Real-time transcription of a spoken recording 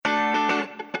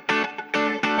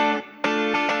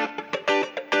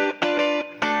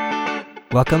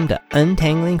Welcome to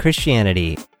Untangling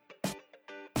Christianity.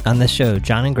 On this show,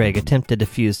 John and Greg attempt to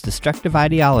diffuse destructive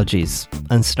ideologies,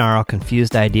 unsnarl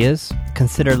confused ideas,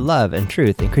 consider love and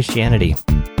truth in Christianity.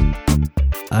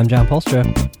 I'm John Polstra.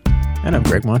 And I'm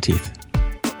Greg Monteith.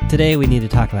 Today we need to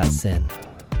talk about sin.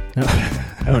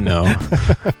 Oh, no.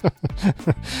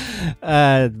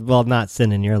 Well, not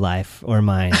sin in your life or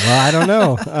mine. Well, I don't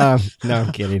know. No,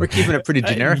 I'm kidding. We're keeping it pretty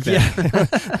generic then.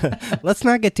 Yeah. Let's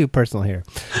not get too personal here.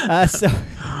 All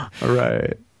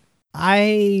right.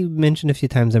 I mentioned a few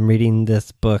times I'm reading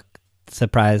this book,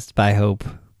 Surprised by Hope,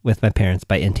 with my parents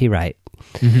by N.T. Wright.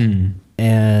 Mm-hmm.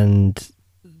 And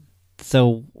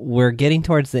so we're getting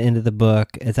towards the end of the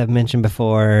book. As I've mentioned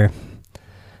before,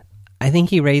 I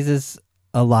think he raises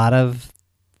a lot of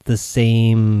the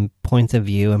same points of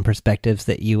view and perspectives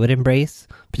that you would embrace,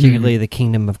 particularly the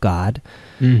kingdom of God.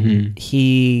 Mm-hmm.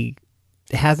 He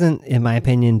hasn't, in my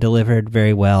opinion, delivered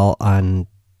very well on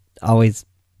always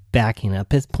backing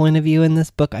up his point of view in this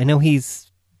book. I know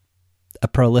he's a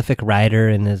prolific writer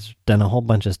and has done a whole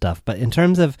bunch of stuff, but in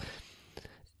terms of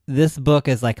this book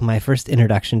as like my first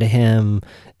introduction to him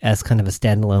as kind of a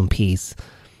standalone piece,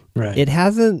 Right. it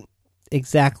hasn't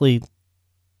exactly...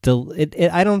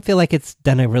 I don't feel like it's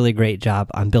done a really great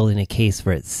job on building a case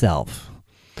for itself.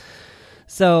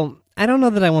 So I don't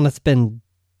know that I want to spend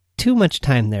too much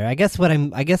time there. I guess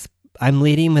I'm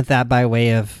leading with that by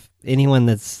way of anyone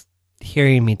that's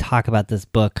hearing me talk about this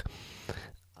book.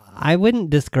 I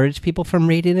wouldn't discourage people from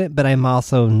reading it, but I'm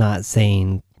also not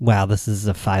saying, wow, this is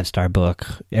a 5-star book.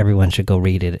 Everyone should go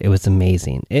read it. It was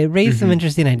amazing. It raised some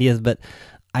interesting ideas, but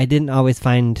I didn't always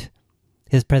find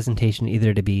his presentation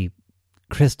either to be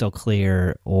crystal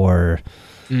clear or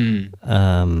I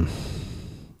don't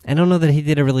know that he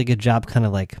did a really good job kind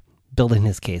of like building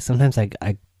his case. Sometimes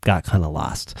I got kind of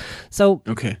lost. So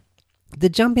Okay. The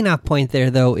jumping off point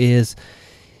there though is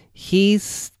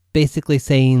he's basically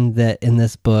saying that in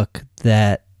this book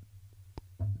that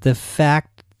the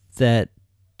fact that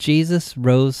Jesus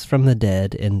rose from the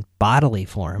dead in bodily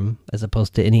form as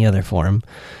opposed to any other form,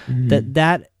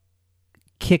 that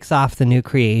kicks off the new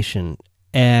creation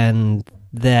and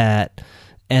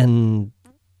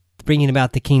bringing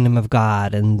about the kingdom of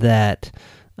God, and that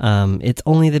it's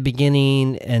only the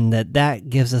beginning, and that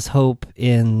gives us hope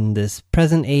in this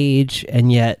present age,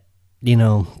 and yet,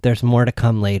 there's more to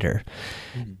come later.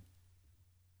 Mm-hmm.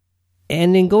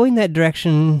 And in going that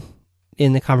direction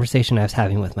in the conversation I was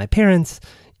having with my parents,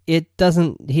 he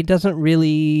doesn't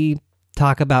really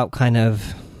talk about kind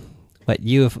of what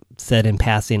you have said in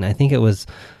passing. I think it was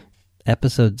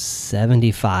episode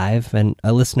 75, and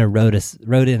a listener wrote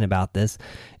in about this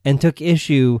and took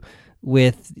issue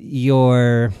with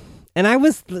your, and I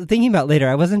was thinking about later,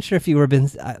 I wasn't sure if you were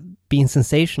being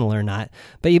sensational or not,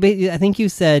 but I think you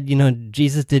said,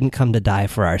 Jesus didn't come to die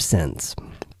for our sins.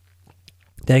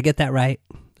 Did I get that right?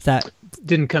 Is that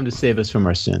Didn't come to save us from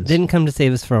our sins. Didn't come to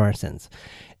save us from our sins.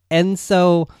 And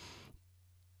so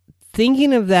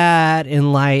thinking of that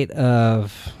in light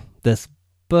of this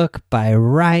book by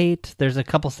Wright, there's a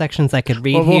couple sections I could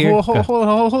read here. Hold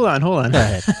on. Go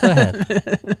ahead.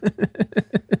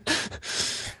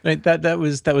 Right, that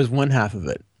was one half of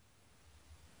it.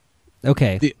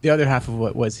 Okay. The other half of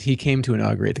what was he came to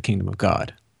inaugurate the kingdom of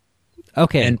God.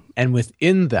 Okay. And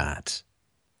within that,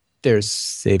 there's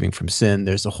saving from sin.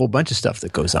 There's a whole bunch of stuff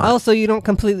that goes on. Oh, so you don't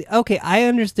completely... Okay, I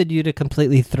understood you to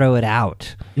completely throw it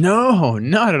out. No,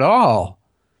 not at all.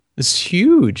 It's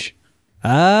huge.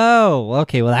 Oh,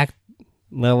 okay. Well,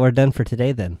 we're done for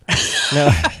today then. No.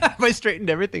 Have I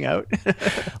straightened everything out?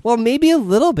 Well, maybe a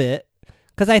little bit,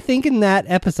 because I think in that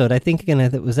episode,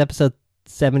 it was episode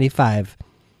 75.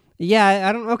 Yeah,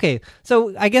 I don't... Okay,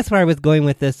 so I guess where I was going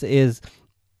with this is,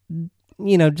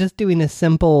 just doing a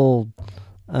simple...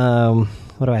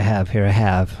 what do I have here? I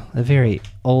have a very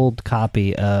old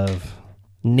copy of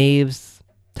Nave's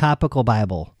Topical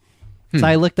Bible. So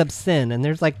I looked up sin, and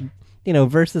there's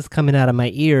verses coming out of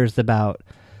my ears about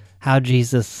how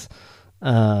Jesus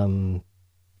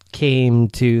came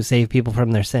to save people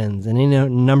from their sins, and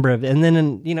and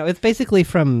then it's basically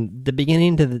from the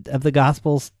beginning of the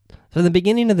Gospels, from the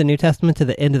beginning of the New Testament to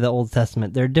the end of the Old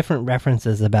Testament. There are different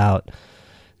references about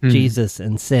Jesus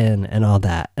and sin and all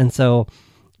that, and so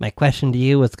my question to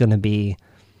you was going to be,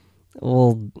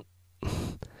 well,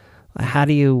 what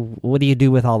do you do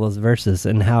with all those verses,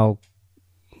 and how?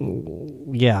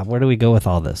 Yeah, where do we go with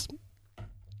all this?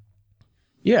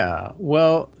 Yeah,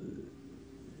 well,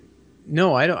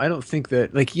 no, I don't think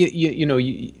that.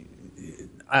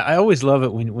 I always love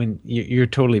it when you're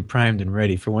totally primed and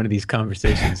ready for one of these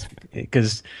conversations,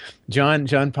 because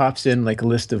John pops in like a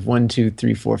list of 1, 2,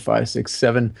 3, 4, 5, 6,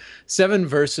 7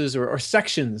 verses or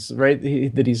sections, right?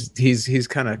 That he's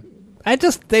kind of.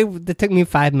 They took me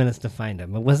 5 minutes to find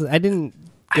them. I didn't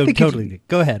go totally.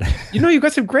 Go ahead. You've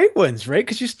got some great ones, right?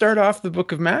 Because you start off the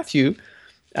book of Matthew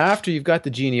after you've got the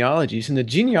genealogies, and the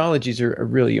genealogies are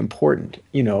really important,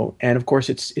 and of course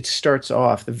it starts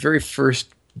off the very first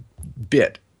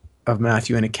bit of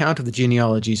Matthew, an account of the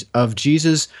genealogies of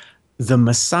Jesus, the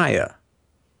Messiah,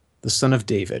 the son of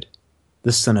David,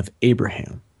 the son of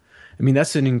Abraham. I mean,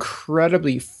 that's an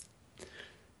incredibly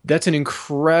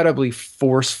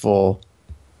forceful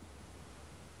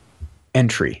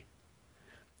entry.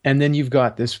 And then you've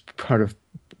got this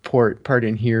part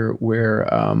in here where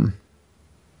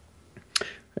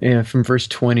from verse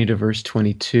 20 to verse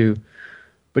 22.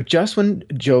 But just when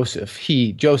Joseph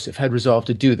had resolved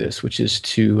to do this, which is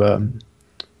to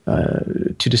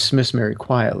dismiss Mary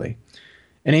quietly,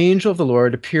 an angel of the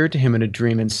Lord appeared to him in a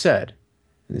dream and said,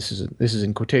 and this is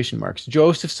in quotation marks,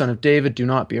 "Joseph, son of David, do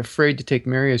not be afraid to take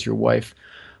Mary as your wife,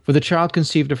 for the child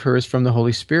conceived of her is from the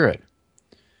Holy Spirit.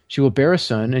 She will bear a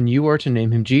son, and you are to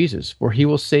name him Jesus, for he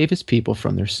will save his people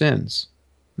from their sins."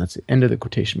 And that's the end of the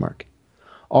quotation mark.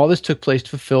 All this took place to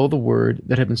fulfill the word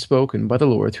that had been spoken by the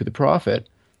Lord through the prophet.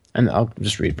 And I'll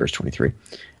just read verse 23.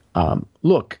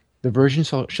 "Look, the virgin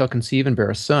shall conceive and bear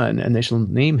a son, and they shall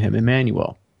name him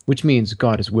Emmanuel," which means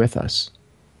God is with us.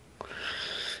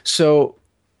 So,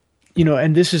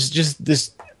 and this is just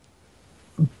this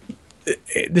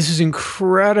is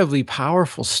incredibly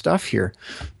powerful stuff here.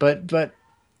 But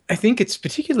I think it's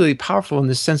particularly powerful in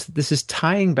the sense that this is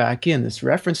tying back in. This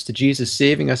reference to Jesus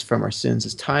saving us from our sins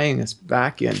is tying us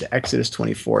back into Exodus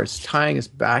 24. It's tying us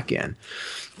back in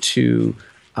to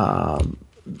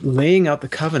laying out the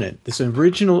covenant, this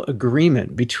original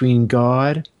agreement between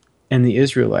God and the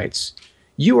Israelites.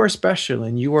 You are special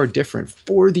and you are different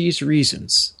for these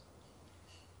reasons,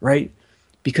 right?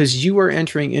 Because you are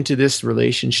entering into this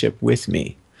relationship with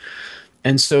me.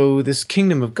 And so this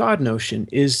kingdom of God notion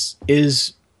is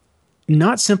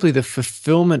not simply the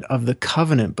fulfillment of the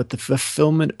covenant, but the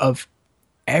fulfillment of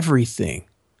everything,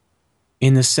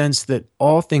 in the sense that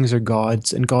all things are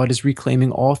God's and God is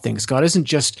reclaiming all things. God isn't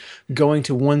just going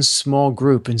to one small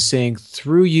group and saying,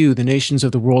 through you, the nations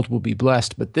of the world will be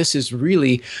blessed, but this is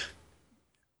really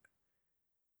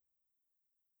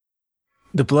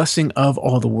the blessing of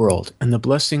all the world. And the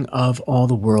blessing of all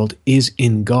the world is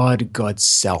in God, God's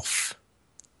self,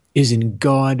 is in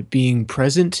God being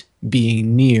present,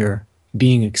 being near,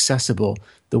 being accessible,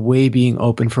 the way being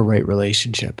open for right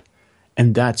relationship.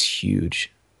 And that's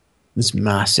huge. It's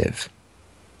massive.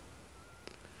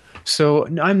 So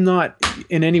I'm not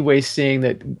in any way saying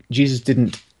that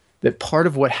that part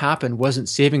of what happened wasn't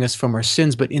saving us from our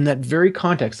sins, but in that very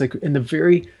context, like in the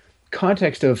very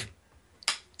context of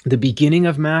the beginning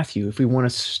of Matthew, if we want to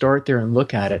start there and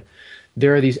look at it,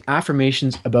 there are these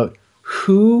affirmations about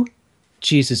who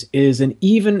Jesus is, and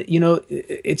even,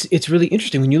 it's really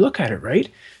interesting when you look at it, right?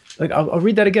 Like I'll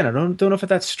read that again. I don't know if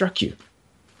that struck you.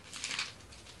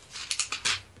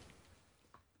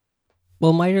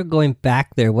 Well, while you're going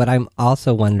back there, what I'm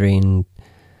also wondering,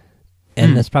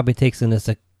 and this probably takes us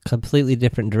a completely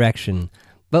different direction,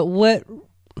 but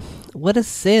what is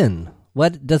sin?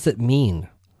 What does it mean?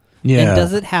 Yeah. And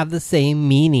does it have the same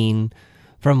meaning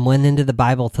from one end of the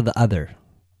Bible to the other?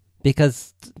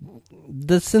 Because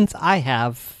the sense I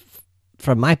have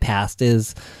from my past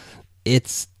is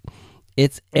it's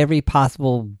every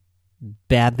possible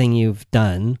bad thing you've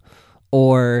done,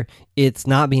 or it's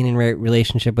not being in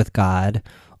relationship with God,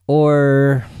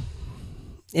 or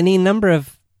any number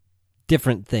of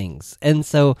different things. And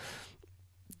so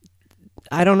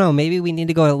I don't know, maybe we need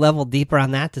to go a level deeper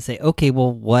on that to say, okay,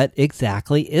 well, what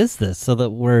exactly is this, so that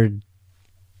we're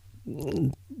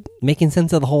making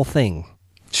sense of the whole thing.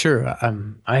 Sure.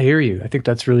 I hear you. I think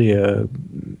that's really a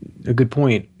good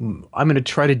point. I'm going to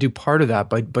try to do part of that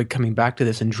by coming back to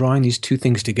this and drawing these two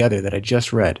things together that I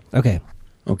just read.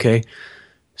 Okay.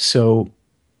 So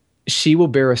she will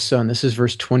bear a son. This is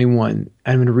verse 21.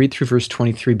 I'm going to read through verse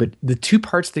 23, but the two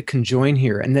parts that conjoin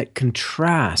here and that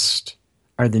contrast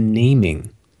are the naming,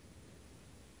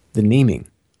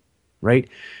 right?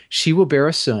 She will bear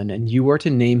a son, and you are to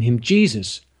name him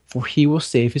Jesus, for he will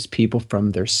save his people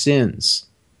from their sins.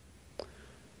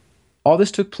 All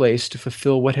this took place to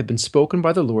fulfill what had been spoken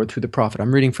by the Lord through the prophet.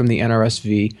 I'm reading from the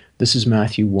NRSV. This is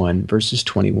Matthew 1, verses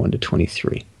 21 to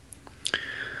 23.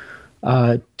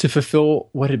 To fulfill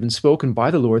what had been spoken by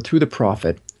the Lord through the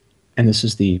prophet, and this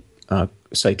is the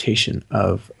citation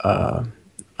of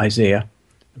Isaiah.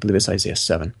 I believe it's Isaiah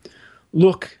 7.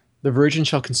 Look, the virgin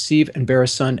shall conceive and bear a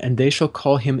son, and they shall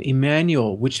call him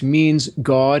Emmanuel, which means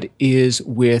God is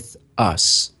with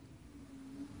us.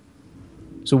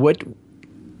 So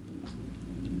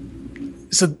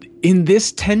in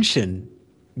this tension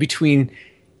between,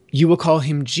 you will call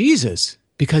him Jesus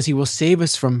because he will save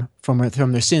us from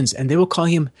their sins, and they will call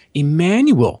him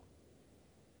Emmanuel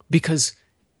because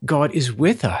God is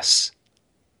with us,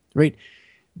 right?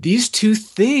 These two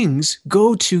things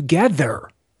go together.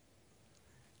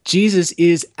 Jesus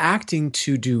is acting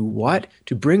to do what?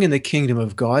 To bring in the kingdom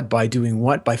of God by doing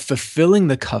what? By fulfilling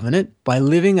the covenant, by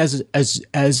living as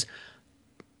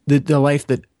the life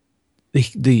that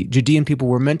the Judean people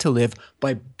were meant to live,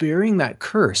 by bearing that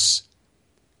curse.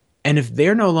 And if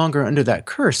they're no longer under that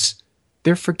curse,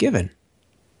 they're forgiven.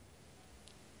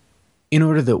 In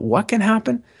order that what can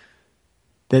happen?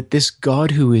 That this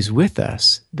God who is with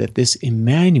us, that this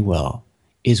Emmanuel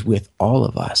is with all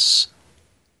of us.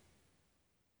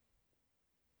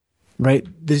 Right?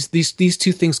 These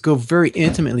two things go very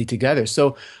intimately together.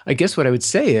 So I guess what I would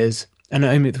say is, and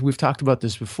I mean, we've talked about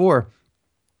this before,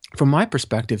 from my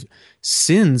perspective,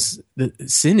 sin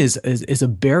is a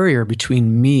barrier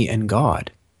between me and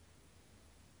God.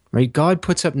 Right? God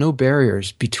puts up no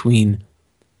barriers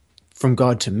from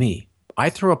God to me. I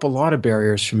throw up a lot of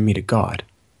barriers from me to God.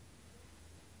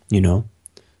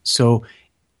 So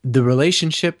the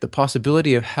relationship, the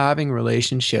possibility of having a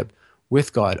relationship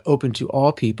with God open to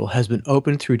all people has been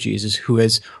opened through Jesus, who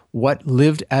has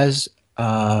lived as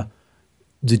the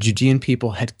Judean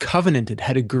people had covenanted,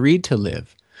 had agreed to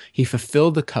live. He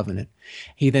fulfilled the covenant.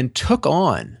 He then took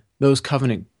on those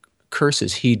covenant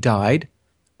curses. He died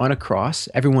on a cross.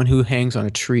 Everyone who hangs on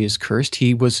a tree is cursed.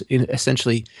 He was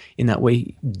essentially, in that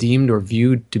way, deemed or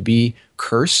viewed to be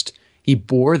cursed. He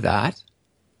bore that,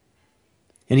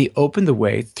 and he opened the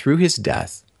way through his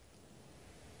death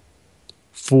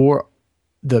for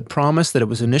the promise that it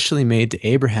was initially made to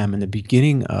Abraham in the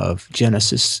beginning of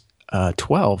Genesis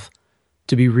 12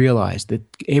 to be realized, that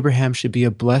Abraham should be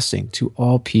a blessing to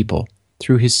all people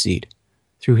through his seed,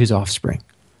 through his offspring.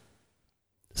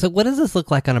 So what does this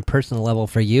look like on a personal level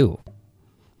for you?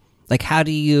 Like, how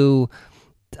do you,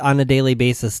 on a daily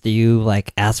basis, do you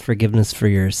ask forgiveness for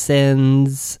your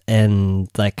sins? And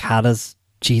how does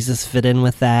Jesus fit in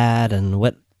with that? And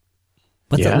what's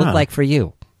it look like for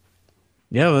you?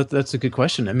 Yeah, well, that's a good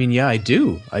question. I mean, yeah, I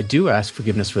do ask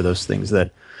forgiveness for those things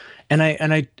and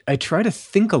I try to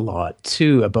think a lot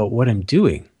too about what I'm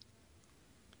doing,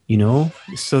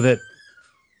 so that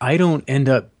I don't end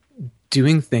up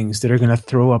doing things that are going to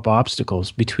throw up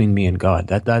obstacles between me and God.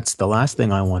 That's the last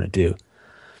thing I want to do.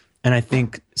 And I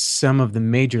think some of the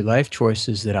major life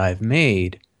choices that I've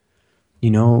made,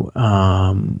 when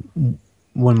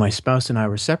my spouse and I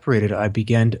were separated, I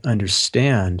began to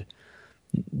understand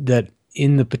that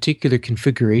in the particular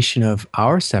configuration of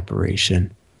our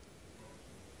separation,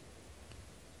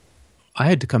 I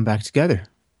had to come back together.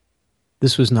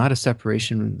 This was not a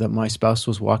separation that my spouse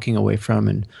was walking away from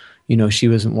and, she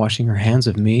wasn't washing her hands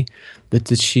of me, but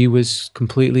that she was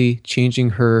completely changing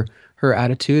her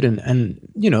attitude. And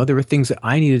there were things that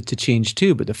I needed to change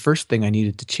too, but the first thing I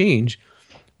needed to change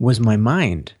was my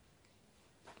mind,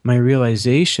 my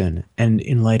realization. And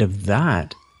in light of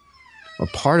that, or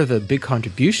part of the big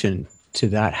contribution to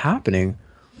that happening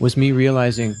was me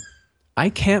realizing I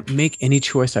can't make any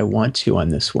choice I want to on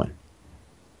this one.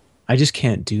 I just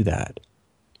can't do that.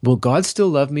 Will God still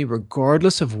love me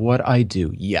regardless of what I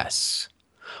do? Yes.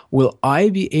 Will I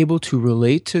be able to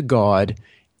relate to God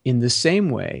in the same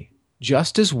way,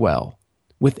 just as well,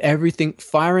 with everything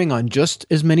firing on just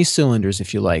as many cylinders,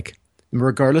 if you like,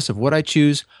 regardless of what I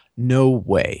choose? No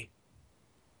way.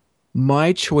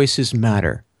 My choices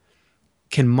matter.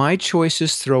 Can my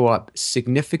choices throw up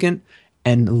significant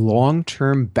and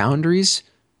long-term boundaries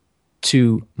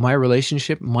to my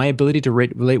relationship, my ability to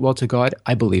relate well to God?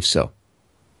 I believe so.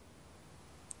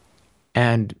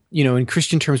 And, in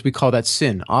Christian terms, we call that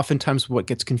sin. Oftentimes what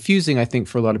gets confusing, I think,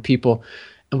 for a lot of people,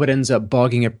 and what ends up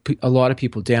bogging a lot of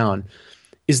people down,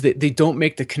 is that they don't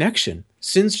make the connection.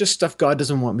 Sin's just stuff God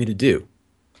doesn't want me to do.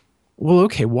 Well,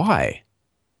 okay, why?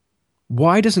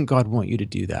 Why doesn't God want you to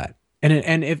do that?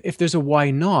 And if there's a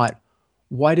why not,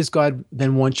 why does God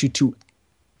then want you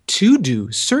to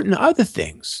do certain other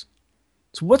things?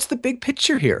 So what's the big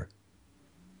picture here?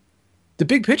 The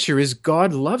big picture is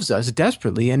God loves us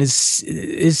desperately and is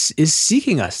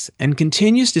seeking us and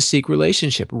continues to seek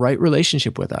right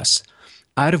relationship with us,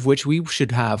 out of which we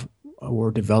should have or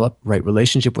develop right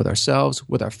relationship with ourselves,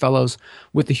 with our fellows,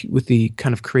 with the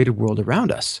kind of created world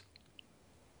around us.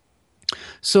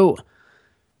 So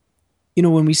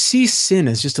when we see sin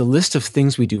as just a list of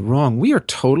things we do wrong, we are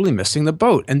totally missing the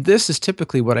boat. And this is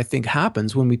typically what I think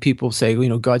happens when people say,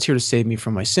 God's here to save me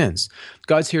from my sins.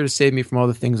 God's here to save me from all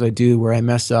the things I do where I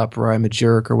mess up or I'm a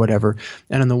jerk or whatever.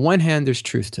 And on the one hand, there's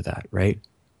truth to that, right?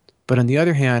 But on the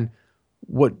other hand,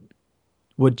 what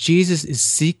Jesus is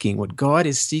seeking, what God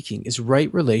is seeking is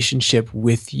right relationship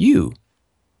with you.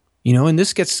 And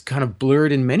this gets kind of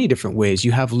blurred in many different ways.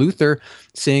 You have Luther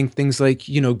saying things like,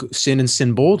 sin and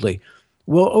sin boldly.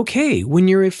 Well, okay, when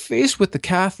you're faced with the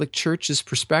Catholic Church's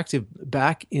perspective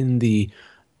back in the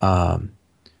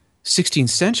 16th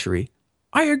century,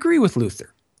 I agree with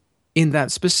Luther in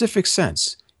that specific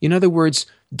sense. In other words,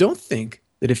 don't think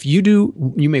that if you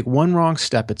make one wrong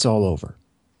step, it's all over.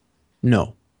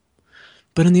 No.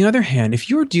 But on the other hand, if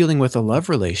you're dealing with a love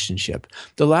relationship,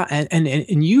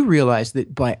 and you realize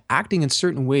that by acting in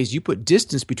certain ways, you put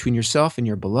distance between yourself and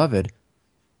your beloved,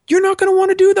 you're not going to want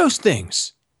to do those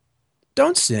things.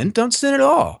 Don't sin. Don't sin at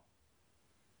all.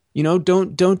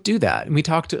 Don't do that. And we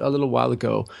talked a little while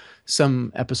ago,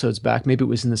 some episodes back, maybe it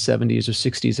was in the 70s or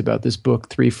 60s, about this book,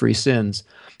 Three Free Sins.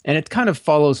 And it kind of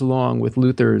follows along with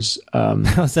Luther's...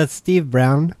 Was that Steve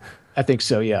Brown? I think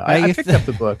so, yeah. I picked up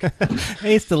the book. I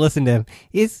used to listen to him.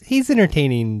 He's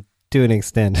entertaining to an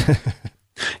extent.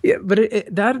 Yeah, but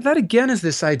that again is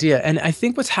this idea. And I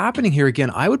think what's happening here,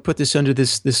 again, I would put this under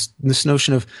this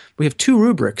notion of, we have two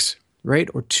rubrics, right?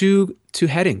 Or two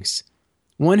headings.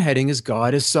 One heading is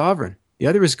God is sovereign. The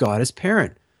other is God is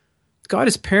parent. God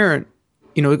is parent,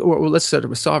 or let's start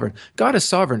with sovereign. God is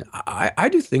sovereign. I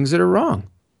do things that are wrong.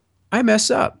 I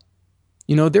mess up.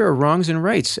 There are wrongs and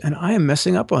rights, and I am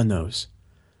messing up on those.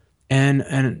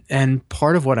 And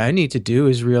part of what I need to do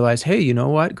is realize, hey, you know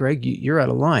what, Greg, you're out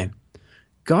of line.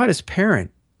 God is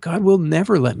parent. God will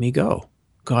never let me go.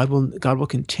 God will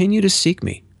continue to seek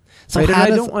me. So right? And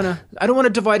I don't want to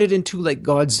divide it into like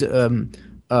God's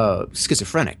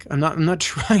schizophrenic. I'm not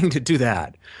trying to do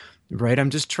that. Right? I'm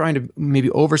just trying to maybe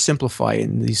oversimplify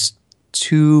in these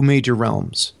two major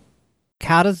realms.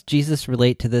 How does Jesus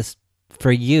relate to this for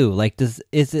you? Like,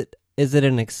 is it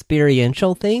an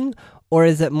experiential thing, or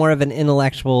is it more of an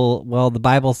intellectual, well, the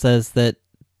Bible says that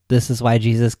this is why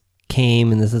Jesus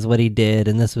came and this is what he did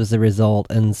and this was the result,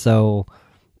 and so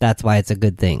that's why it's a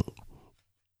good thing?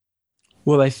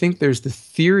 Well, I think there's the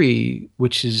theory,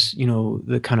 which is,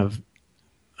 the kind of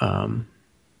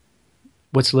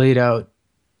what's laid out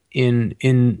in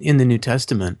the New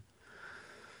Testament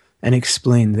and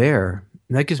explained there.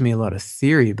 And that gives me a lot of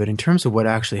theory, but in terms of what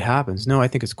actually happens, no, I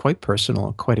think it's quite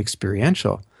personal, quite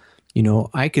experiential.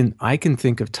 I can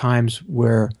think of times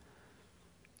where,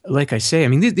 like I say, I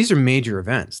mean, these are major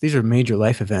events. These are major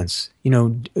life events.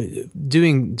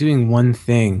 Doing one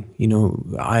thing,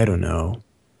 I don't know.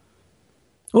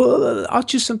 Well, I'll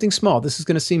choose something small. This is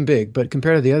going to seem big, but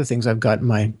compared to the other things I've got in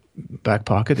my back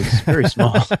pocket, it's very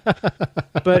small.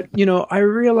 But, I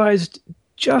realized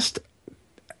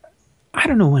I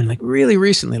don't know when, like really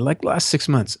recently, like last 6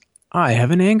 months, I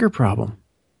have an anger problem.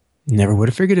 Never would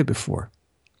have figured it before.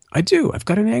 I do. I've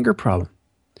got an anger problem.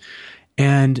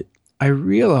 And I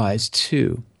realized,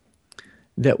 too,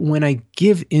 that when I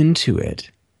give into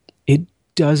it, it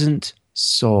doesn't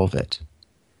solve it.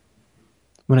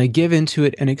 When I give into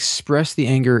it and express the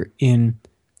anger in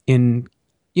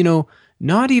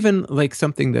not even like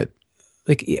something that,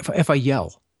 like if I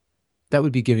yell, that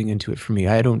would be giving into it for me.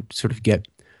 I don't sort of get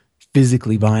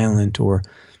physically violent or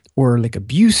like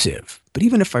abusive. But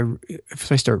even if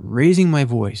I start raising my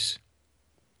voice,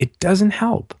 it doesn't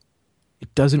help.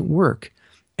 It doesn't work.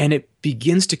 And it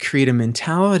begins to create a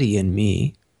mentality in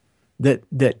me that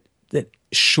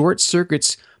short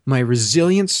circuits my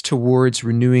resilience towards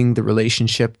renewing the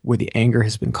relationship where the anger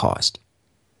has been caused.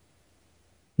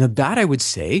 Now that, I would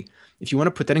say, if you want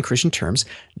to put that in Christian terms,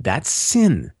 that's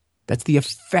sin. That's the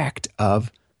effect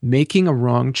of making a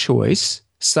wrong choice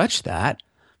such that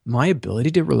my ability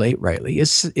to relate rightly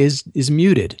is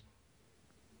muted.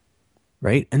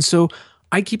 Right? And so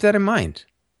I keep that in mind.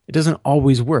 It doesn't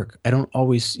always work. I don't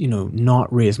always,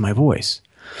 not raise my voice.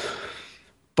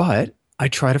 But I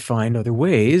try to find other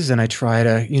ways, and I try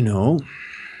to,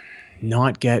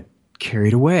 not get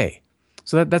carried away.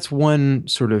 So that's one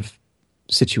sort of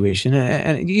situation.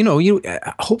 And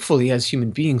hopefully as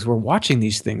human beings, we're watching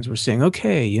these things. We're saying,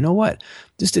 okay, you know what?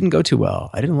 This didn't go too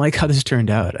well. I didn't like how this turned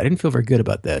out. I didn't feel very good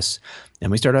about this.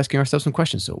 And we start asking ourselves some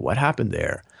questions. So what happened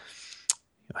there?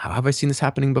 How have I seen this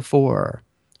happening before?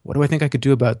 What do I think I could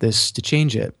do about this to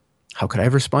change it? How could I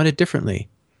have responded differently?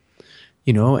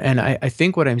 And I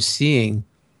think what I'm seeing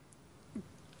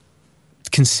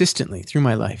consistently through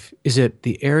my life is that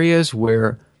the areas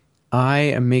where I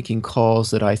am making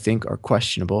calls that I think are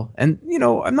questionable. And,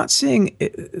 I'm not saying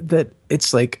that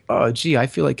it's like, oh, gee, I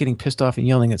feel like getting pissed off and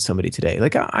yelling at somebody today.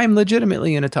 Like, I'm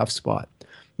legitimately in a tough spot.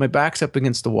 My back's up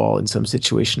against the wall in some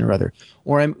situation or other,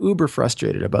 or I'm uber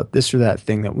frustrated about this or that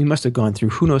thing that we must have gone through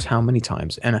who knows how many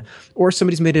times. Or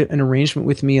somebody's made an arrangement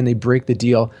with me and they break the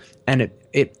deal and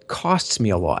it costs me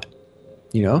a lot,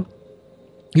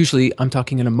 Usually I'm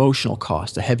talking an emotional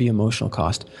cost, a heavy emotional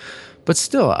cost. But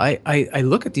still, I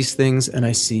look at these things and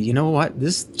I see, you know what?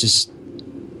 This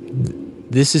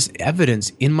is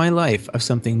evidence in my life of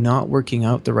something not working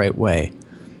out the right way.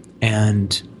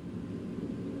 And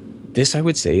this, I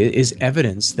would say, is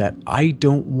evidence that I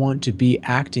don't want to be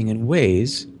acting in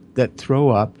ways that throw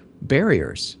up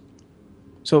barriers.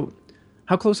 So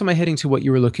how close am I heading to what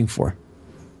you were looking for?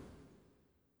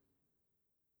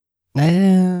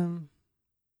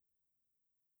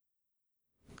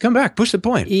 Come back, push the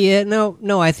point. Yeah,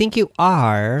 no, I think you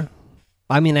are.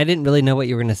 I mean, I didn't really know what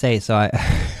you were going to say, so I...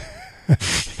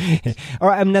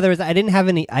 Or in other words, I didn't have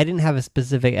a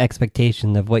specific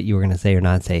expectation of what you were going to say or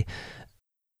not say.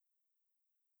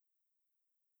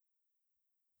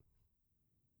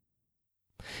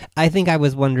 I think I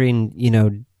was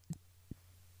wondering,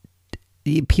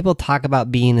 people talk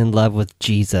about being in love with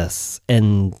Jesus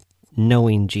and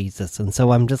knowing Jesus, and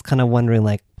so I'm just kind of wondering,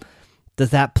 like,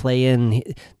 does that play in?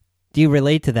 Do you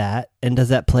relate to that? And does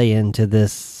that play into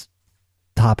this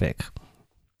topic?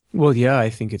 Well, yeah, I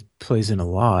think it plays in a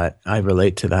lot. I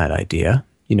relate to that idea.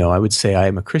 I would say I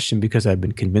am a Christian because I've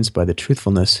been convinced by the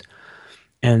truthfulness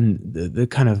and the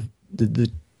kind of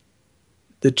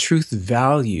the truth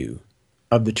value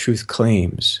of the truth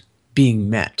claims being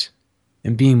met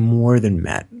and being more than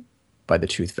met by the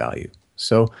truth value.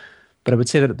 So, but I would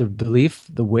say that the belief,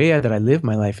 the way that I live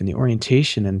my life and the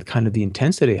orientation and kind of the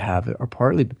intensity I have are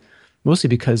mostly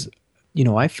because,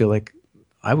 I feel like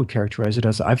I would characterize it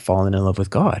as I've fallen in love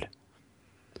with God.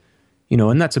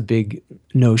 And that's a big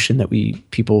notion that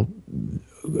people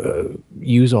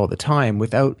use all the time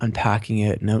without unpacking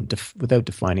it and without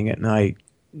defining it. And I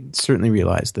certainly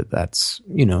realize that that's,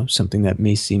 something that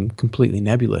may seem completely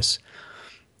nebulous.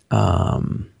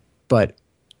 But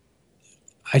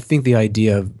I think the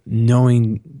idea of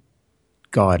knowing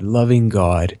God, loving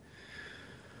God,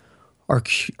 are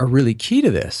really key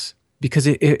to this. Because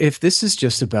if this is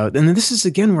just about, and this is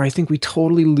again where I think we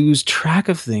totally lose track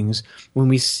of things when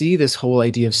we see this whole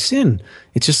idea of sin.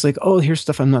 It's just like, oh, here's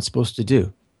stuff I'm not supposed to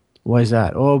do. Why is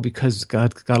that? Oh, because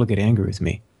God will get angry with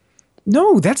me.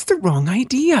 No, that's the wrong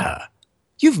idea.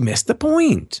 You've missed the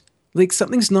point. Like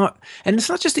something's not, and it's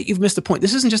not just that you've missed the point.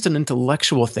 This isn't just an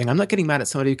intellectual thing. I'm not getting mad at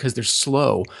somebody because they're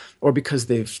slow or because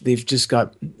they've just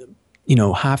got,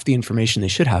 half the information they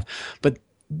should have. But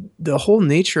the whole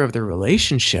nature of their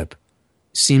relationship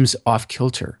seems off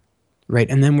kilter, right?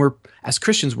 And then as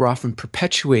Christians, we're often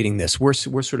perpetuating this. We're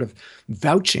sort of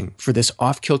vouching for this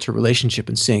off kilter relationship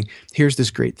and saying, here's this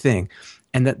great thing.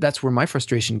 And that's where my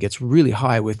frustration gets really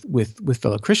high with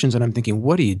fellow Christians. And I'm thinking,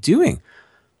 what are you doing?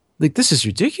 Like, this is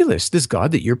ridiculous. This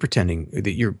God that you're pretending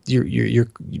that you're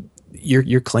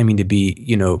claiming to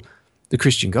be, the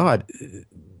Christian God.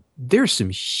 There's some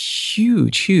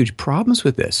huge, huge problems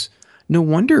with this. No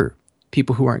wonder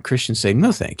people who aren't Christians say,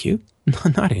 no, thank you.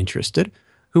 Not interested.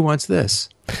 Who wants this?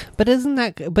 But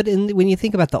when you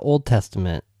think about the Old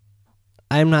Testament,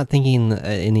 I'm not thinking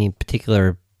any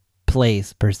particular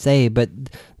place per se, but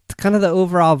kind of the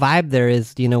overall vibe there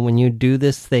is, when you do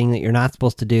this thing that you're not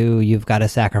supposed to do, you've got to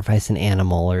sacrifice an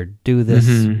animal or do this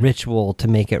ritual to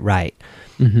make it right.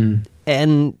 Mm-hmm.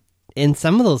 And in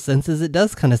some of those senses, it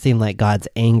does kind of seem like God's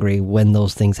angry when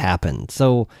those things happen.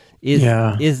 So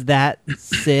is that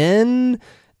sin?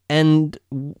 And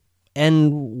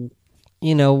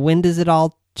when does it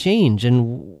all change?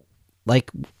 And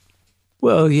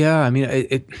well, yeah, I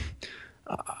mean,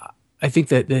 I think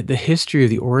that the history of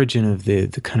the origin of the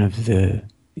kind of the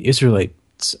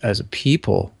Israelites as a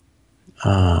people,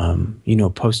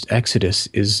 post Exodus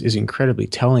is incredibly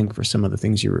telling for some of the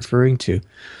things you're referring to.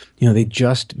 They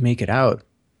just make it out,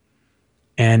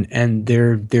 and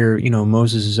they're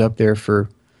Moses is up there for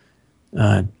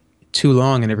too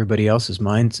long in everybody else's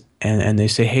minds, and they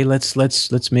say, hey,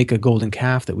 let's make a golden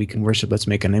calf that we can worship. Let's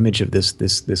make an image of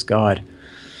this God,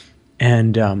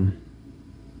 and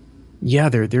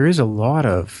there is a lot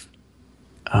of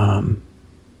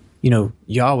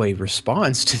Yahweh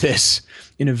responds to this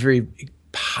in a very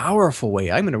powerful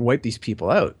way. I'm going to wipe these people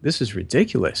out. This is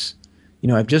ridiculous.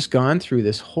 I've just gone through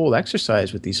this whole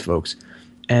exercise with these folks,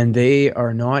 and they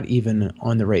are not even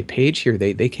on the right page here.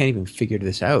 They can't even figure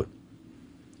this out.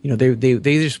 They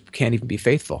can't even be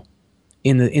faithful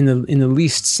in the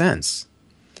least sense.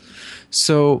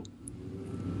 So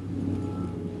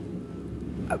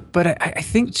but I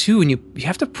think too, and you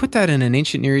have to put that in an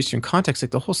ancient Near Eastern context.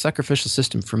 Like the whole sacrificial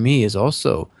system for me is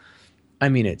also, I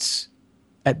mean, it's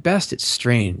at best it's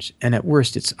strange, and at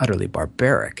worst it's utterly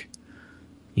barbaric,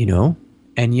 you know.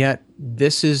 And yet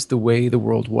this is the way the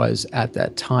world was at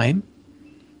that time.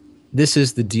 This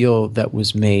is the deal that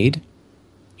was made,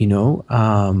 you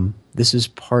know. This is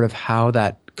part of how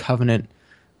that covenant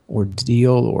or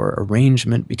deal or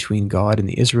arrangement between God and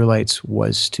the Israelites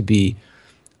was to be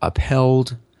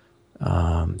upheld,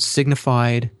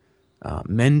 signified,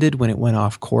 mended when it went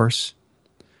off course.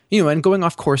 You know, and going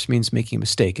off course means making a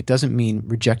mistake. It doesn't mean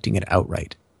rejecting it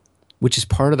outright, which is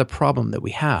part of the problem that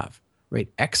we have, right?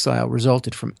 Exile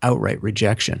resulted from outright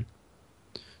rejection.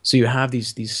 So you have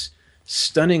these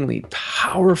stunningly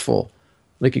powerful,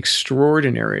 like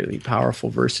extraordinarily powerful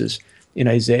verses in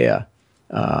Isaiah.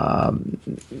 Here,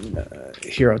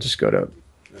 I'll just go to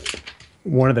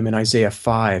one of them in Isaiah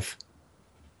 5,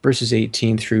 verses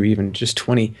 18 through even just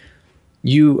 20.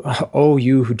 You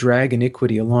who drag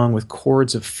iniquity along with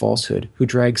cords of falsehood, who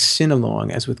drag sin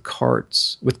along as with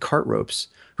cart ropes,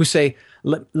 who say,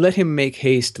 let him make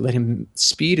haste, let him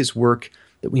speed his work,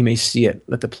 that we may see it.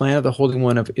 Let the plan of the Holy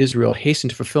One of Israel hasten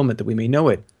to fulfillment, that we may know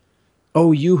it.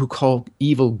 O you who call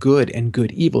evil good and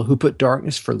good evil, who put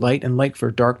darkness for light and light for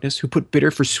darkness, who put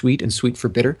bitter for sweet and sweet for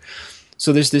bitter.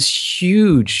 So there's this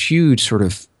huge sort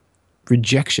of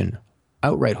rejection,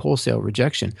 outright wholesale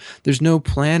rejection. There's no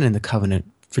plan in the covenant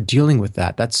for dealing with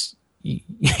that. That's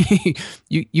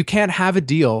you can't have a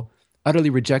deal, utterly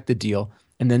reject the deal,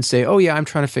 and then say, oh yeah, I'm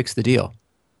trying to fix the deal.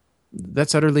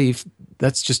 That's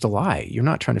just a lie. You're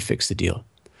not trying to fix the deal,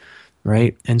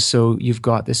 right? And so you've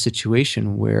got this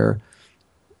situation where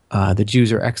the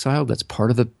Jews are exiled. That's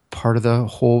part of the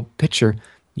whole picture.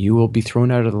 You will be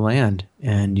thrown out of the land,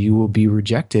 and you will be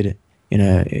rejected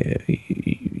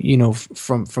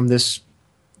from this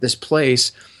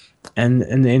place. And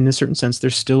in a certain sense, they're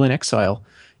still in exile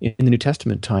in the New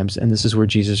Testament times. And this is where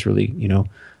Jesus really,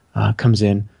 comes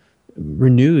in,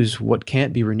 renews what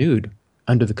can't be renewed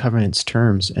under the covenant's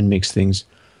terms, and makes things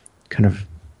kind of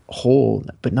whole.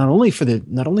 But not only for the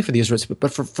Israelites,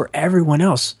 but for everyone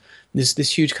else.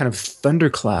 This huge kind of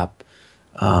thunderclap.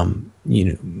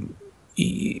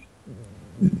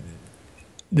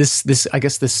 This I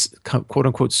guess this quote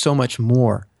unquote so much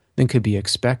more than could be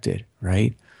expected,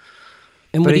 right?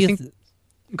 And what do you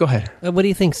go ahead. What do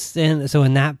you think sin? So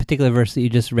in that particular verse that you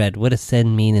just read, what does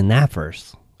sin mean in that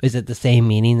verse? Is it the same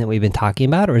meaning that we've been talking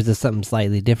about, or is this something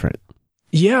slightly different?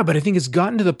 Yeah, but I think it's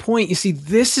gotten to the point. You see,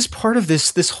 this is part of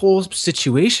this whole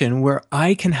situation where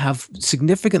I can have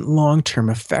significant long-term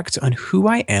effects on who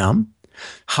I am,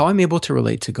 how I'm able to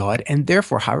relate to God, and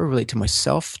therefore how I relate to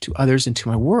myself, to others, and to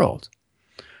my world.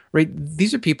 Right?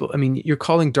 These are people, I mean, you're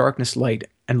calling darkness light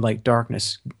and light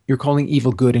darkness. You're calling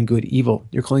evil good and good evil.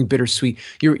 You're calling bitter sweet.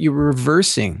 You're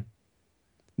reversing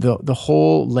the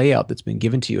whole layout that's been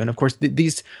given to you. And of course,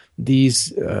 these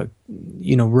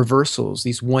reversals,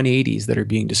 these 180s that are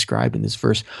being described in this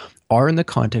verse are in the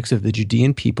context of the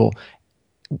Judean people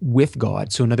with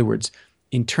God. So in other words,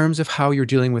 in terms of how you're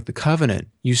dealing with the covenant,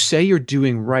 you say you're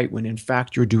doing right when in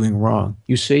fact you're doing wrong.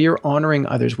 You say you're honoring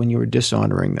others when you are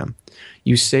dishonoring them.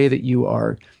 You say that you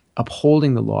are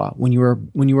upholding the law when you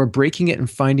are breaking it and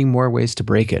finding more ways to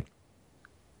break it.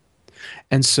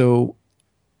 And so,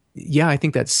 yeah, I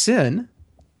think that's sin.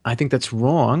 I think that's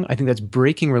wrong. I think that's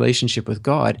breaking relationship with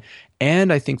God.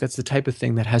 And I think that's the type of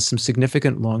thing that has some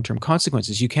significant long-term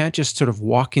consequences. You can't just sort of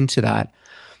walk into that.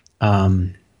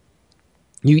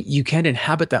 You can't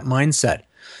inhabit that mindset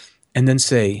and then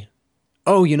say,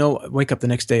 oh, wake up the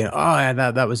next day and,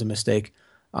 that was a mistake.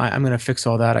 I'm going to fix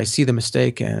all that. I see the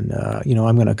mistake, and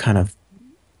I'm going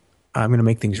to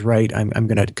make things right. I'm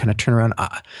going to kind of turn around.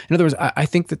 In other words, I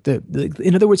think that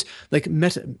like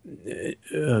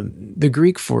the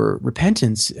Greek for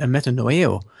repentance,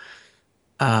 metanoeo,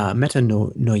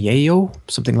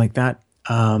 something like that,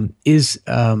 is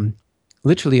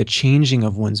literally a changing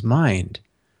of one's mind,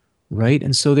 right?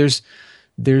 And so there's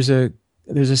a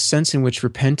sense in which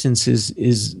repentance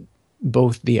is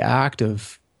both the act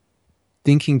of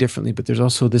thinking differently, but there's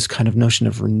also this kind of notion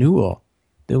of renewal,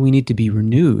 that we need to be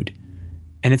renewed.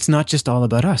 And it's not just all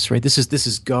about us, right? This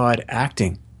is God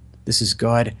acting. This is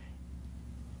God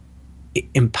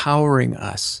empowering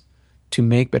us to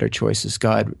make better choices.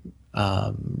 God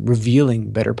revealing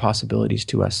better possibilities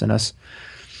to us, and us,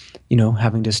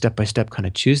 having to step by step kind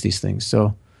of choose these things.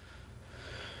 So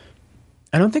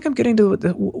I don't think I'm getting to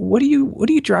what are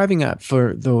you driving at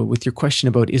for, though, with your question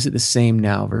about is it the same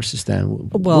now versus then?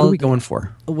 What are we going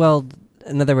for? Well,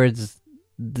 in other words,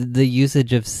 the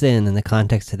usage of sin in the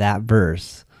context of that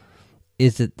verse,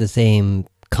 is it the same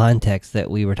context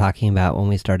that we were talking about when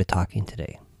we started talking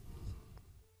today?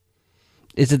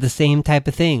 Is it the same type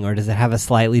of thing, or does it have a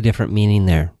slightly different meaning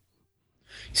there?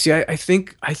 See, I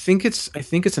think it's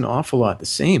an awful lot the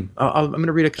same. I'm going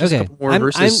to read a couple more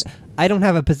verses. I don't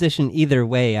have a position either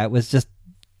way. I'm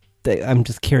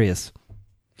just curious.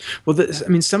 Well,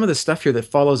 some of the stuff here that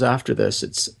follows after this,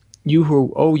 it's you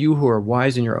who are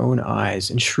wise in your own eyes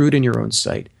and shrewd in your own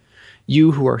sight,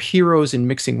 you who are heroes in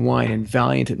mixing wine and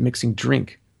valiant at mixing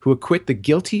drink, who acquit the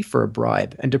guilty for a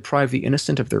bribe and deprive the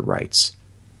innocent of their rights.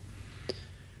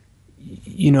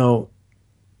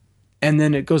 And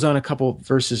then it goes on a couple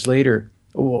verses later.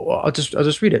 I'll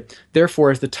just read it.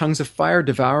 Therefore, as the tongues of fire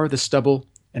devour the stubble,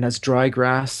 and as dry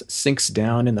grass sinks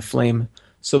down in the flame,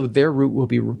 so their root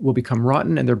will become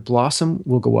rotten, and their blossom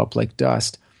will go up like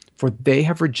dust. For they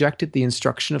have rejected the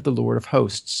instruction of the Lord of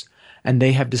hosts, and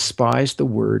they have despised the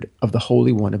word of the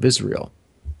Holy One of Israel.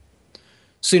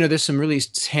 So, there's some really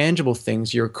tangible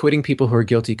things. You're acquitting people who are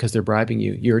guilty because they're bribing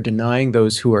you. You're denying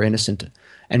those who are innocent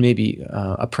and maybe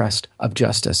oppressed of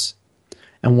justice.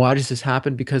 And why does this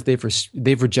happen? Because they've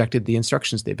rejected the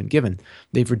instructions they've been given.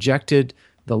 They've rejected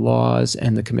the laws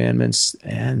and the commandments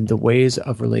and the ways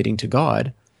of relating to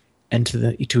God and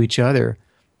to each other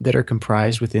that are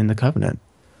comprised within the covenant.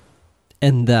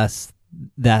 And thus,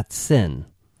 that's sin.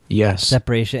 Yes.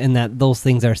 Separation, and that those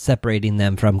things are separating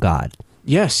them from God.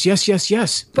 Yes.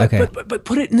 But, okay. but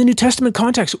put it in the New Testament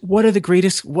context. What are the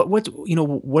greatest? What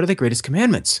are the greatest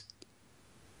commandments?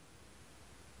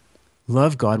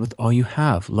 Love God with all you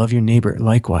have. Love your neighbor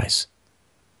likewise.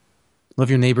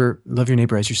 Love your neighbor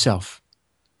as yourself.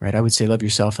 Right? I would say love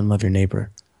yourself and love your neighbor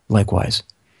likewise,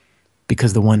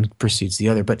 because the one precedes the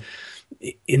other. But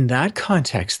in that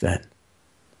context, then,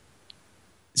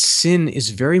 sin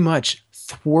is very much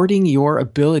thwarting your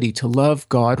ability to love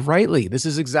God rightly. This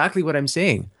is exactly what I'm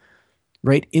saying,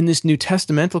 right? In this New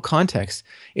Testamental context,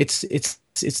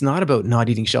 it's not about not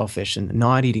eating shellfish and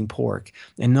not eating pork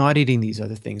and not eating these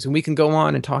other things. And we can go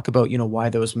on and talk about, why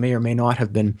those may or may not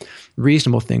have been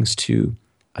reasonable things to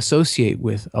associate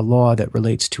with a law that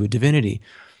relates to a divinity.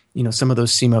 Some of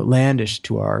those seem outlandish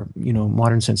to our,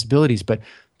 modern sensibilities, but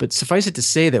suffice it to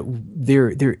say that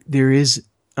there is,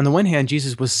 on the one hand,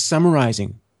 Jesus was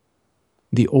summarizing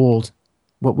the old,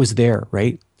 what was there,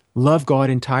 right? Love God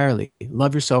entirely,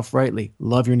 love yourself rightly,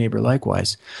 love your neighbor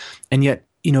likewise. And yet,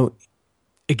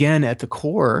 again, at the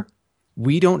core,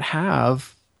 we don't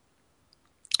have,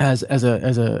 as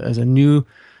a new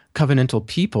covenantal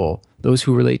people, those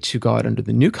who relate to God under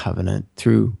the new covenant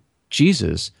through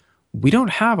Jesus, we don't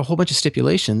have a whole bunch of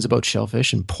stipulations about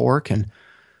shellfish and pork and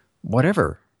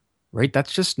whatever, right?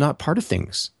 That's just not part of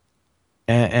things.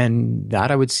 And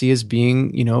that I would see as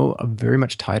being, very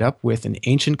much tied up with an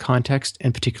ancient context,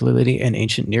 and particularly an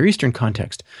ancient Near Eastern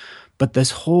context. But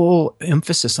this whole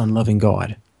emphasis on loving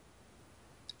God,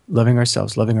 loving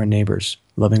ourselves, loving our neighbors,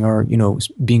 loving our,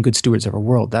 being good stewards of our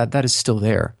world, that is still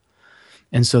there.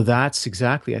 And so that's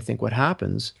exactly, I think, what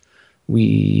happens.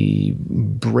 We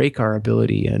break our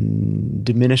ability and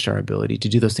diminish our ability to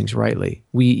do those things rightly.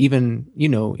 We even,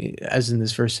 as in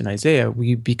this verse in Isaiah,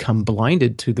 we become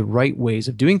blinded to the right ways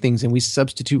of doing things, and we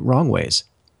substitute wrong ways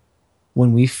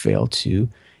when we fail to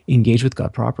engage with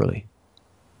God properly.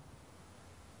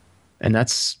 And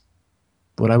that's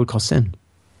what I would call sin.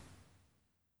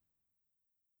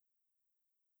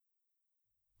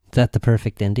 Is that the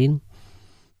perfect ending?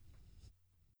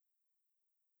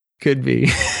 Could be.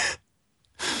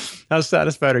 How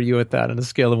satisfied are you with that on a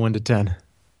scale of 1 to 10?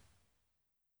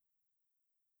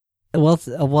 Well,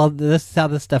 this is how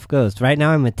this stuff goes. Right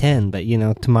now I'm a 10, but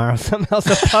tomorrow something else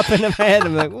will pop into my head.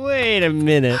 I'm like, wait a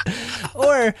minute.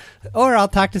 Or I'll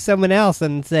talk to someone else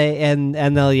and say, and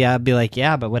they'll be like,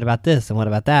 yeah, but what about this? And what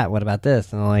about that? What about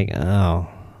this? And I'm like, oh,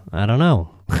 I don't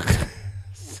know.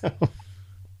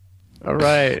 All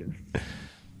right.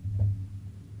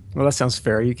 Well, that sounds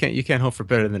fair. You can't hope for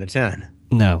better than a 10.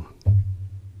 No.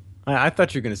 I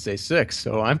thought you were going to say 6,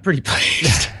 so I'm pretty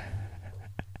pleased.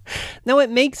 No, it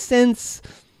makes sense.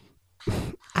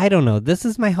 I don't know. This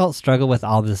is my whole struggle with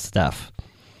all this stuff.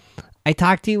 I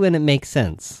talk to you and it makes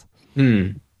sense.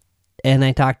 And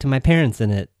I talk to my parents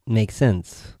and it makes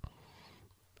sense.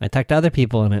 I talk to other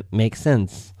people and it makes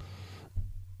sense.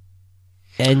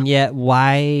 And yet,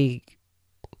 why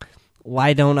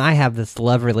don't I have this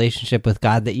love relationship with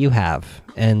God that you have?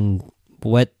 And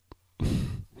what's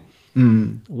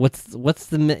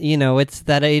the, it's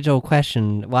that age-old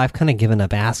question. Well, I've kind of given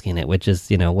up asking it, which is,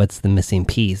 what's the missing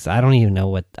piece? I don't even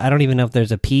know if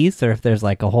there's a piece or if there's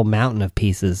like a whole mountain of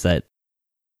pieces that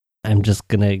I'm just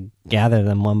going to gather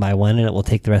them one by one and it will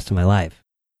take the rest of my life.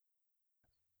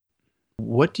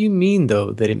 What do you mean,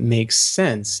 though, that it makes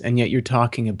sense, and yet you're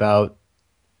talking about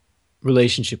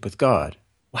relationship with God?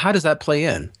 How does that play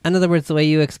in? In other words, the way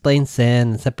you explain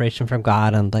sin and separation from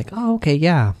God, I'm like, oh, okay,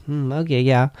 yeah, okay,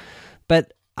 yeah.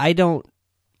 But I don't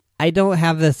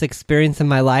have this experience in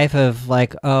my life of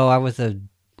like, oh, I was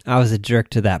a jerk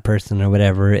to that person or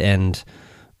whatever, and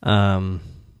wow,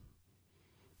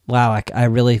 I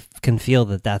really can feel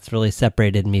that that's really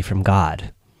separated me from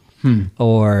God,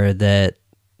 or that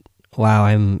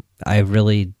wow, I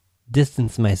really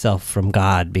distanced myself from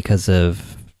God because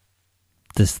of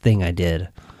this thing I did.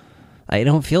 I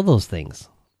don't feel those things.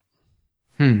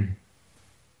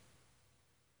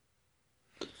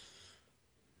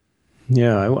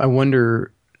 Yeah, I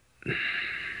wonder.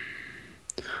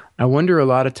 I wonder a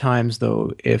lot of times,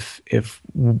 though, if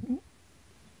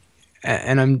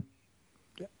and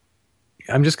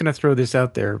I'm just going to throw this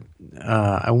out there.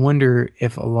 I wonder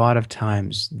if a lot of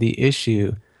times the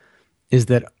issue is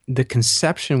that the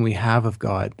conception we have of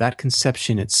God, that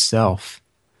conception itself,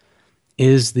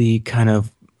 is the kind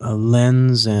of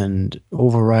lens and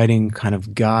overriding kind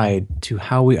of guide to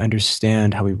how we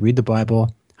understand, how we read the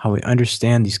Bible, how we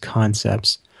understand these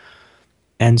concepts.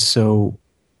 And so,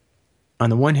 on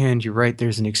the one hand, you're right,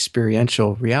 there's an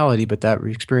experiential reality, but that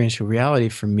experiential reality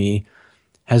for me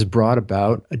has brought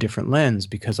about a different lens,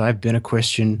 because I've been a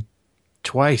Christian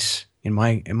twice in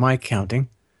my counting.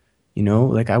 You know,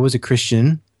 like I was a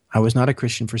Christian, I was not a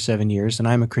Christian for 7 years, and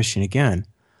I'm a Christian again.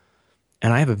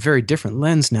 And I have a very different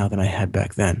lens now than I had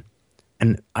back then.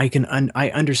 And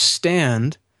I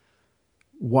understand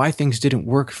why things didn't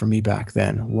work for me back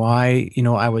then, why,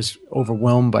 I was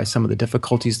overwhelmed by some of the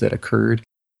difficulties that occurred,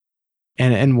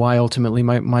 and why ultimately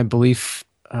my belief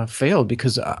failed,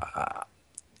 because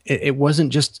it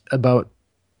wasn't just about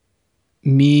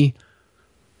me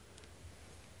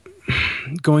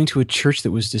going to a church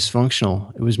that was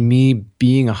dysfunctional. It was me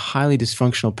being a highly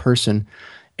dysfunctional person.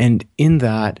 And in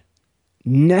that,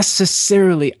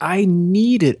 necessarily, I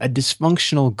needed a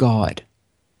dysfunctional God,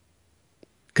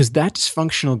 because that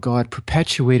dysfunctional God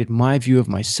perpetuated my view of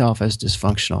myself as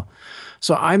dysfunctional.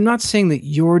 So I'm not saying that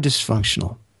you're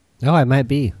dysfunctional. No, I might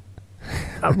be.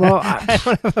 Well,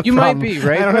 you might be,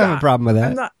 right? I don't have a problem with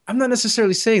that. I'm not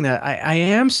necessarily saying that. I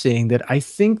am saying that I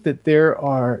think that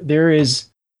there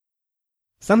is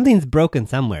something's broken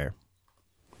somewhere.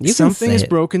 Something is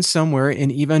broken somewhere in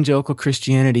evangelical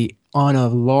Christianity on a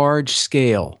large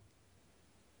scale.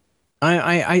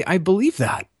 I believe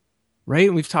that,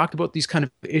 right? We've talked about these kind of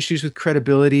issues with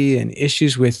credibility and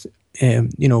issues with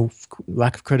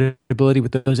lack of credibility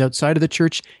with those outside of the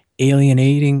church,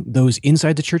 alienating those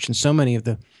inside the church, and so many of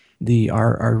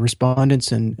our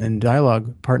respondents and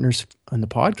dialogue partners on the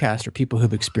podcast are people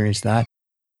who've experienced that.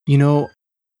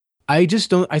 I just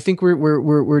don't. I think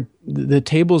we're the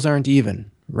tables aren't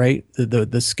even, right?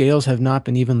 The scales have not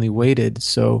been evenly weighted.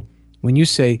 So when you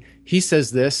say he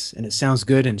says this and it sounds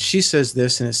good, and she says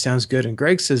this and it sounds good, and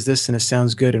Greg says this and it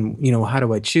sounds good, and how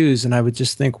do I choose? And I would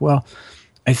just think, well,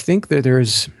 I think that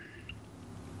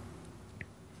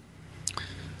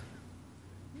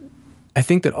I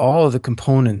think that all of the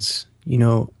components,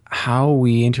 how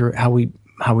we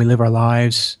live our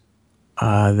lives,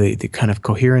 the kind of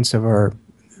coherence of our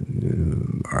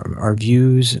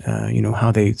views,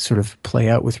 how they sort of play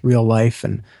out with real life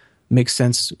and make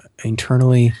sense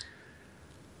internally.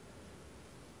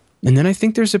 And then I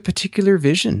think there's a particular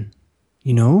vision,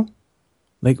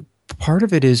 like part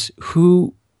of it is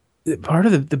part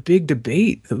of the big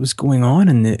debate that was going on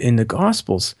in the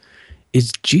Gospels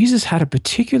is Jesus had a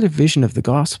particular vision of the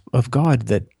gospel of God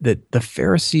that the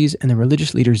Pharisees and the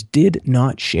religious leaders did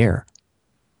not share.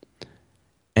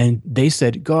 And they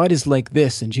said, God is like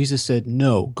this. And Jesus said,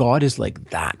 no, God is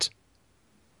like that.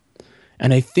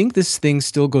 And I think this thing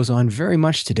still goes on very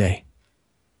much today.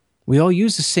 We all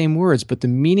use the same words, but the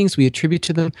meanings we attribute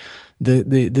to them,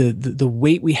 the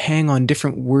weight we hang on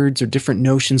different words or different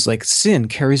notions, like sin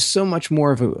carries so much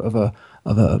more so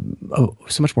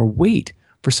much more weight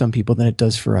for some people than it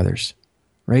does for others,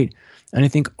 right? And I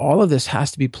think all of this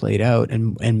has to be played out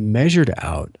and measured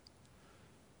out.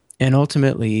 And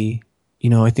ultimately,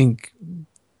 I think,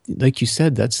 like you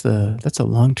said, that's a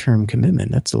long-term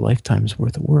commitment. That's a lifetime's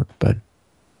worth of work. But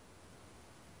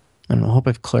I don't know. I hope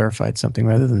I've clarified something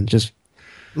rather than just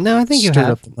no. I think you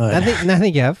have. I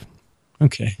think you have.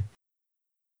 Okay.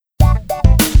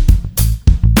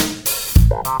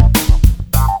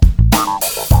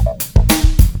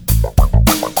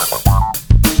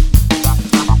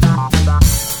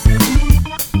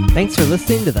 Thanks for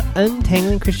listening to the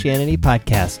Untangling Christianity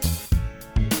podcast.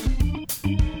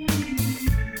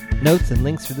 Notes and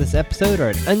links for this episode are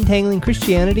at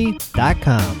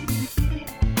untanglingchristianity.com.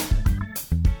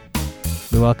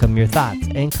 welcome your thoughts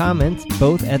and comments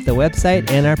both at the website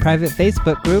and our private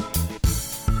Facebook group.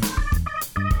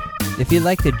 If you'd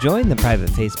like to join the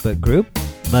private Facebook group,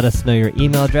 let us know your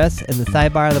email address in the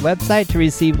sidebar of the website to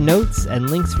receive notes and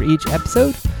links for each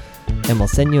episode, and we'll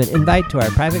send you an invite to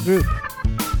our private group.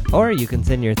 Or you can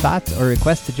send your thoughts or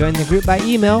requests to join the group by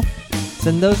email.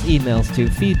 Send those emails to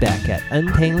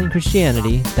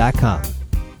feedback@untanglingchristianity.com.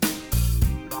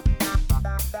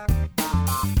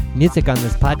 Music on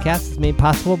this podcast is made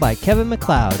possible by Kevin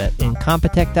MacLeod at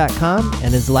Incompetech.com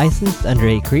and is licensed under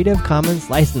a Creative Commons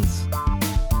license.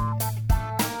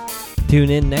 Tune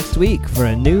in next week for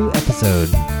a new episode.